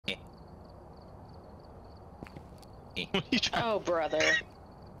Oh, brother.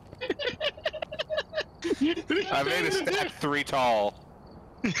 I made a stack 3 tall.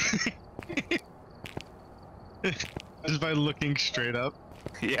 Just by looking straight up.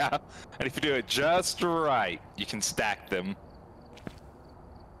 Yeah, and if you do it just right, you can stack them.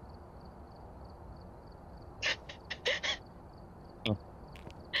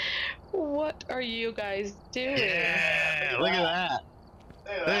 What are you guys doing? Yeah, look at that.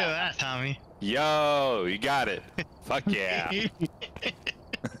 Look at that, Tommy. Yo, you got it. Fuck yeah.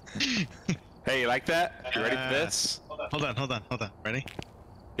 Hey, you like that? You ready for this? Hold on. Ready?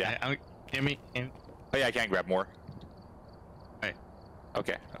 Yeah. Hear me. Oh yeah, I can grab more. Alright.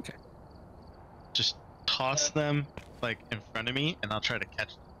 Okay. Just toss them like in front of me, and I'll try to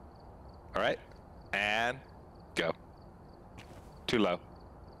catch them. All right, and go. Too low.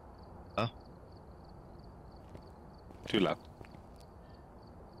 Oh. Too low.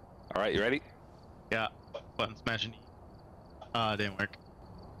 All right, you ready? Yeah. Button smashing. It didn't work.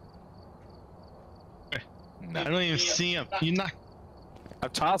 No. I don't even see him. You knocked. I'm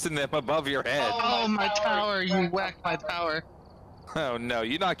tossing them above your head. Oh, my tower! You whacked my tower. Oh no,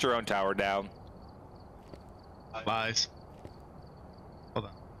 you knocked your own tower down. Lies. Hold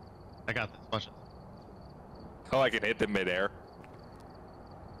on. I got this. Watch this. Oh, I can hit them midair.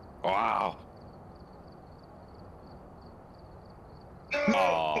 Wow.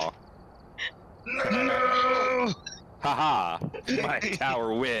 Aw. No! Haha. My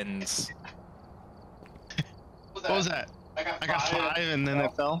tower wins. What was that? I got 5 and then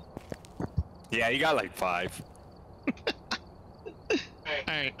it fell. Yeah, you got like 5.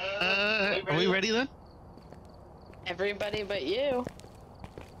 Alright. Are we ready then? Everybody but you.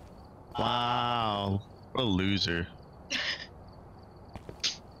 Wow. What a loser.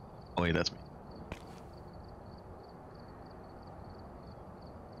 Oh wait, that's me.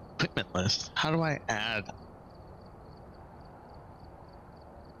 Equipment list. How do I add?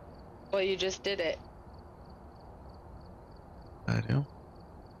 Well, you just did it. I do.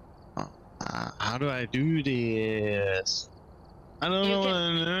 How do I do this? I don't know what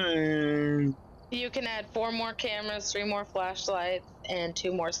I'm doing. You can add 4 more cameras, 3 more flashlights, and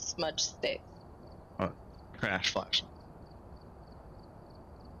 2 more smudge sticks. Oh, crash flashlight.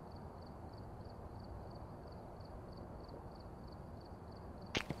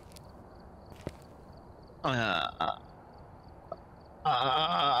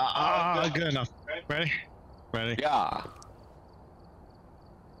 Good enough. Ready? Ready? Yeah.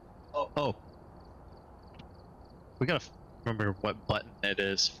 Oh. We gotta remember what button it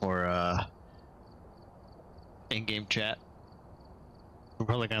is for in-game chat. We're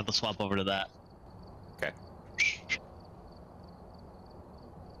probably gonna have to swap over to that. Okay.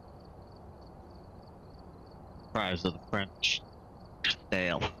 Rise of the French.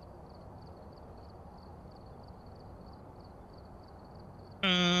 Dale.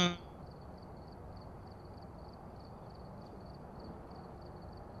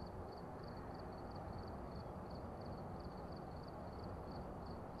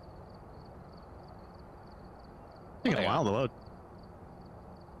 Taking a while to load.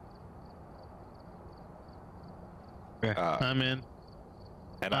 Okay, I'm in.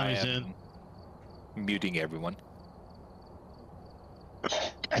 And Tommy's I am muting everyone.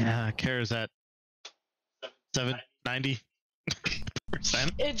 Kara's at 790%.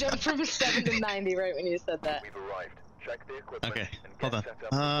 It jumped from 7 to 90 right when you said that. We've arrived. Check the equipment Okay, and hold get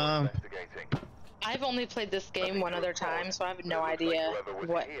on. set up before investigating. I've only played this game one other time, so I have no idea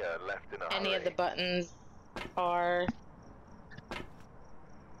what any of the buttons are.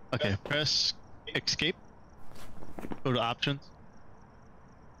 Okay, press escape. Go to options.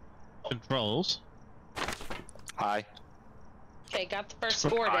 Controls. Hi. Okay, got the first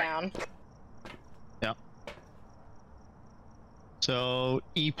 4 down. Yeah. So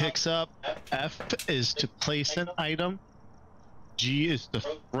E picks up, F is to place an item, G is to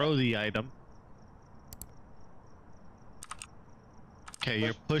throw the item. Okay,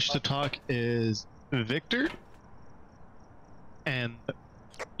 your push to talk is Victor, and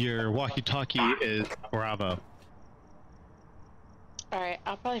your walkie-talkie is Bravo. Alright,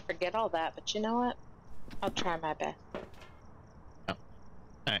 I'll probably forget all that, but you know what? I'll try my best. Oh.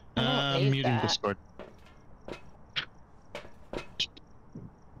 Alright, I don't I'm need muting that. Discord.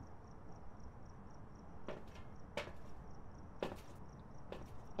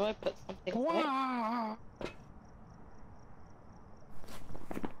 Do I put something away?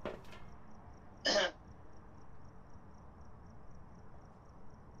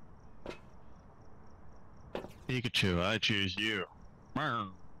 Pikachu, I choose you.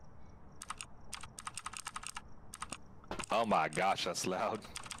 Oh my gosh, that's loud.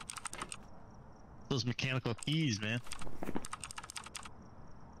 those mechanical keys, man.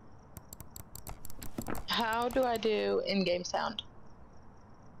 How do I do in-game sound?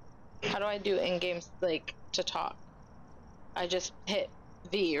 How do I do in-game, like, to talk? I just hit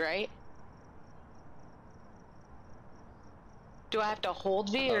V, right? Do I have to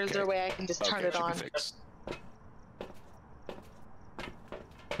hold V, or is there a way I can just turn it on? Fixed.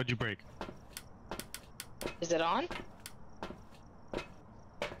 What'd you break? Is it on?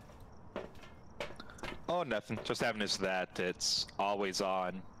 Oh, nothing. Just having this that it's always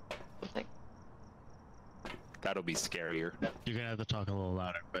on. Something. That'll be scarier. You're gonna have to talk a little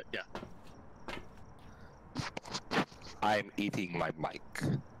louder, but yeah. I'm eating my mic.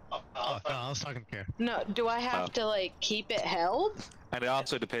 Oh, no, I was talking to Kara. No, do I have to, like, keep it held? And it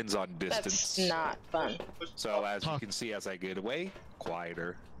also depends on distance. That's not fun. So as you can see, as I get away,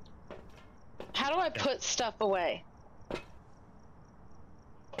 quieter. How do I put stuff away?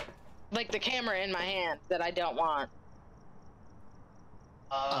 Like the camera in my hand that I don't want.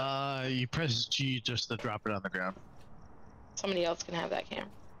 You press G just to drop it on the ground. Somebody else can have that camera.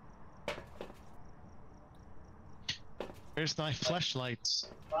 Where's my flashlights?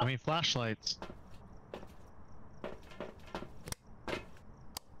 I mean, flashlights.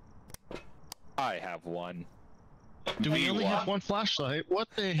 I have one. Do we only have one flashlight? What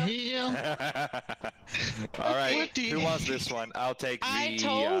the hell? All right, who wants this one? I'll take the I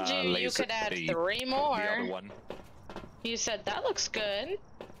told you you laser, could add the 3 more. other one. You said that looks good.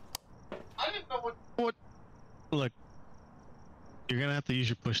 I didn't know what. Look, you're gonna have to use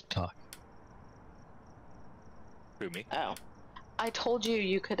your push to talk. Who, me? Oh. I told you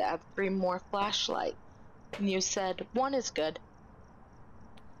you could add 3 more flashlights. And you said 1 is good.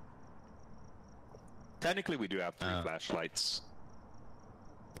 Technically, we do have 3 flashlights.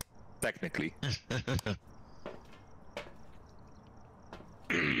 Technically.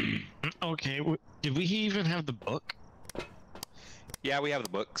 Okay, did we even have the book? Yeah, we have the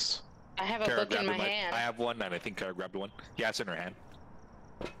books. I have a Kara book in my grabbed hand. I have one, and I think Kara grabbed one. Yeah, it's in her hand.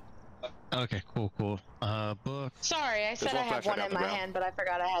 Okay, cool. Book. Sorry, I said There's I one have flashlight one on in the my ground. hand, but I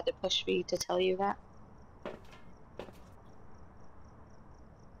forgot I had to push V to tell you that.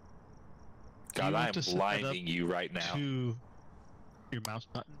 God, you I want am to set that blinding you right now. To your mouse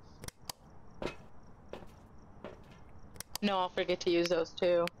buttons. No, I'll forget to use those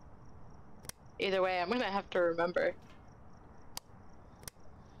too. Either way, I'm gonna have to remember.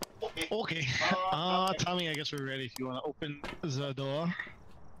 Okay. Tommy, I guess we're ready. If you want to open the door.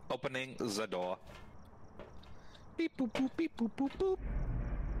 Opening the door. Beep boop boop beep boop boop boop.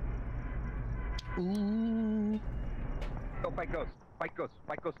 Ooh. Go fight ghost. Fight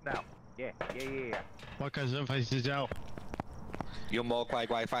ghost now. Yeah. What kind of advice is out? 有冇乖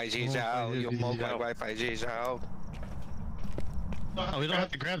乖快去找？有冇乖乖快去找？ Oh, we don't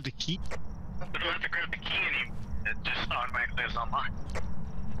have to grab the key. We don't have to grab the key anymore. It just automatically is online.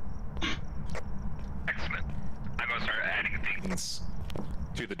 Excellent. I'm gonna start adding things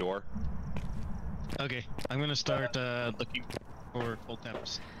To the door. Okay, I'm gonna start looking for full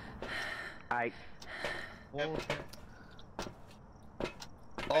temps.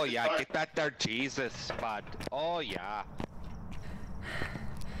 Oh yeah, get that there Jesus spot. Oh yeah.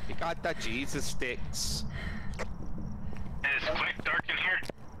 You got the Jesus sticks. It's quite dark in here.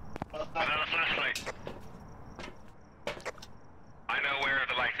 Without a flashlight. I know where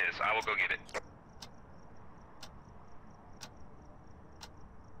the light is. I will go get it.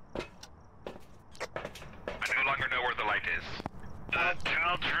 I no longer know where the light is.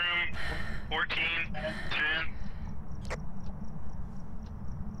 Child's room 14, 10.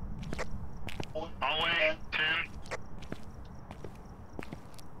 Hallway 10.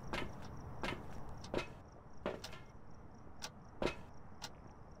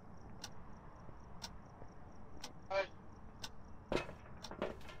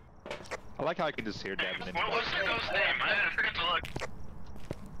 I like how I can just hear Devin in the What was the ghost's name? I forgot to look.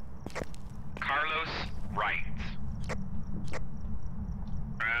 Carlos Wright.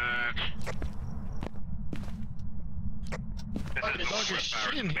 This is the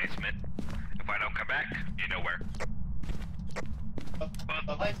power in the basement. If I don't come back, you know where. Well,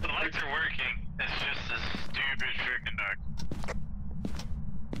 the lights are working. It's just this stupid freaking dark.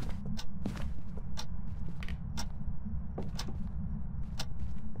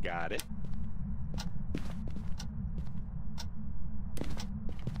 Got it.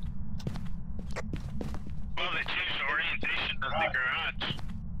 Well, they changed the orientation of the garage.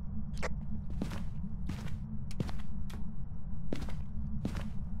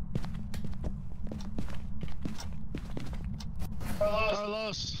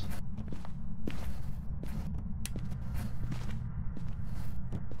 Carlos.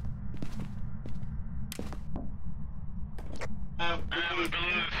 We're below the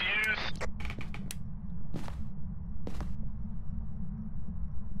fuse.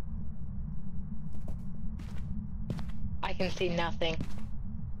 I can see nothing.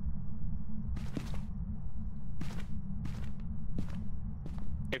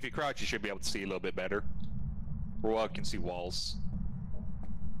 If you crouch, you should be able to see a little bit better. Well, you can see walls.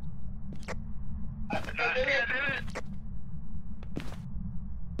 I think I did it.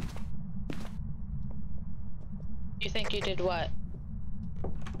 You think you did what?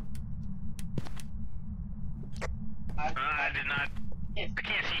 I did not. I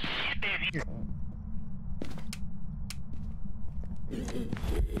can't see shit here.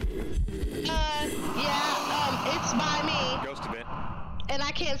 Yeah, it's by me, Ghost event. and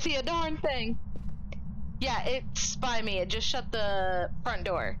I can't see a darn thing. Yeah, it's by me. It just shut the front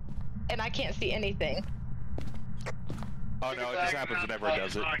door, and I can't see anything. Oh no, it just happens whenever it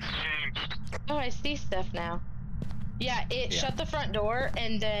does it. Box changed. Oh, I see stuff now. Yeah, it shut the front door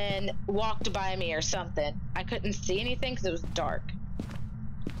and then walked by me or something. I couldn't see anything because it was dark.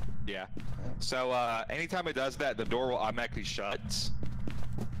 Yeah. So anytime it does that, the door will automatically shut.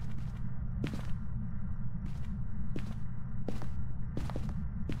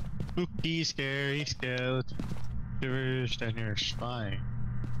 Spooky, scary, skeleton. Shivers down your spine.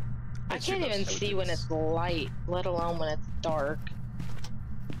 I can't even see when it's light, let alone when it's dark.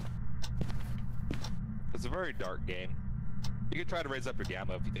 It's a very dark game. You can try to raise up your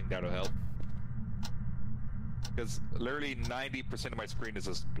gamma if you think that'll help. Because literally 90% of my screen is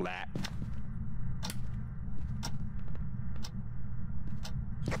just black.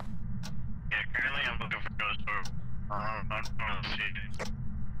 Yeah, currently I'm looking for Ghost Orb. I don't see it.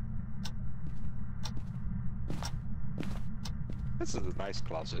 This is a nice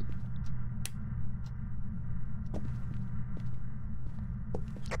closet.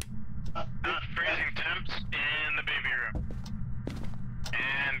 Freezing temps in the baby room.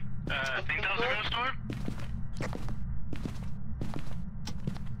 And, I think that was a Ghost Orb?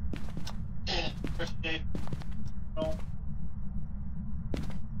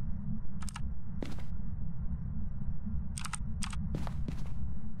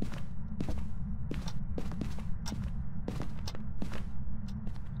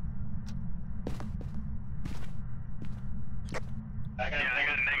 Yeah, I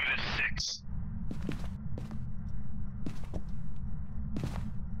got -6.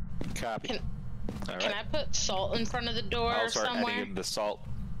 Copy. Can I put salt in front of the door I'll start somewhere? adding in the salt.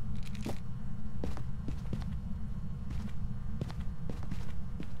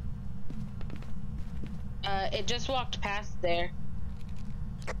 It just walked past there.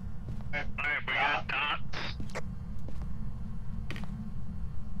 Alright, we got dots.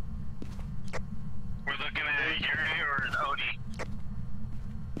 We're looking at a Yuri or an Oni.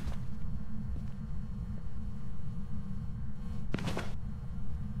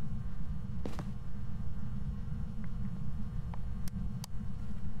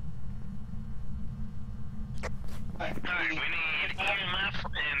 Alright, we need EMF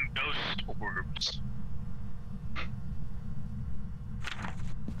and ghost orbs.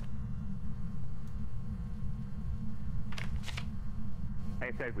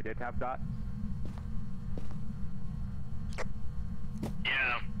 Hey, said we did have dots.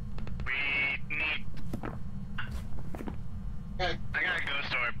 Yeah, we need... I got a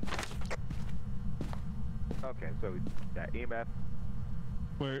ghost orb. Okay, so yeah, EMF.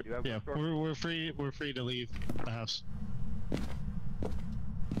 We're You have yeah, a short- we're free to leave the house.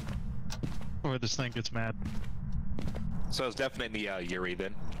 Or this thing gets mad. So it's definitely Yuri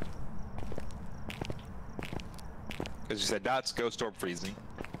then. Because you said dots, ghost orb, freezing.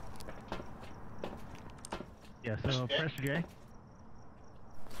 Yeah, so press J.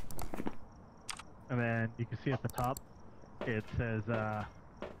 And then you can see at the top, it says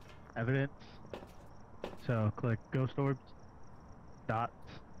evidence. So click ghost orbs, dots,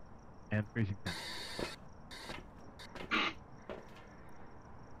 and freezing point.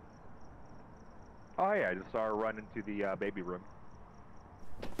 Oh yeah, I just saw her run into the baby room.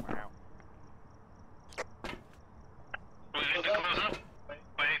 Wow. We need to close up. Wait,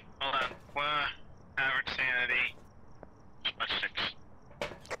 hold on. Average sanity. Smudge sticks.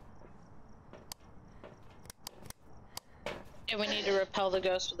 And we need to repel the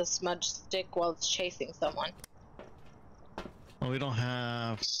ghost with a smudge stick while it's chasing someone. Well, we don't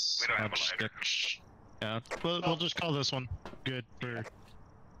have We don't have a smudge lighter. sticks. Yeah, we'll just call this one good for.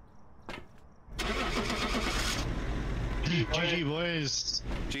 GG boys.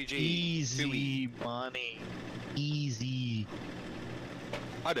 GG. Easy money. Easy.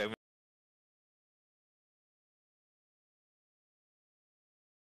 I don't.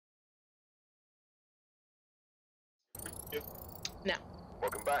 No.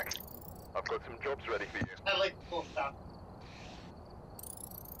 Welcome back. I've got some jobs ready for you. I like full stop.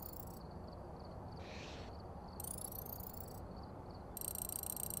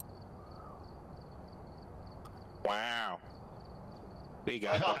 Wow. We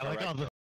got I like all the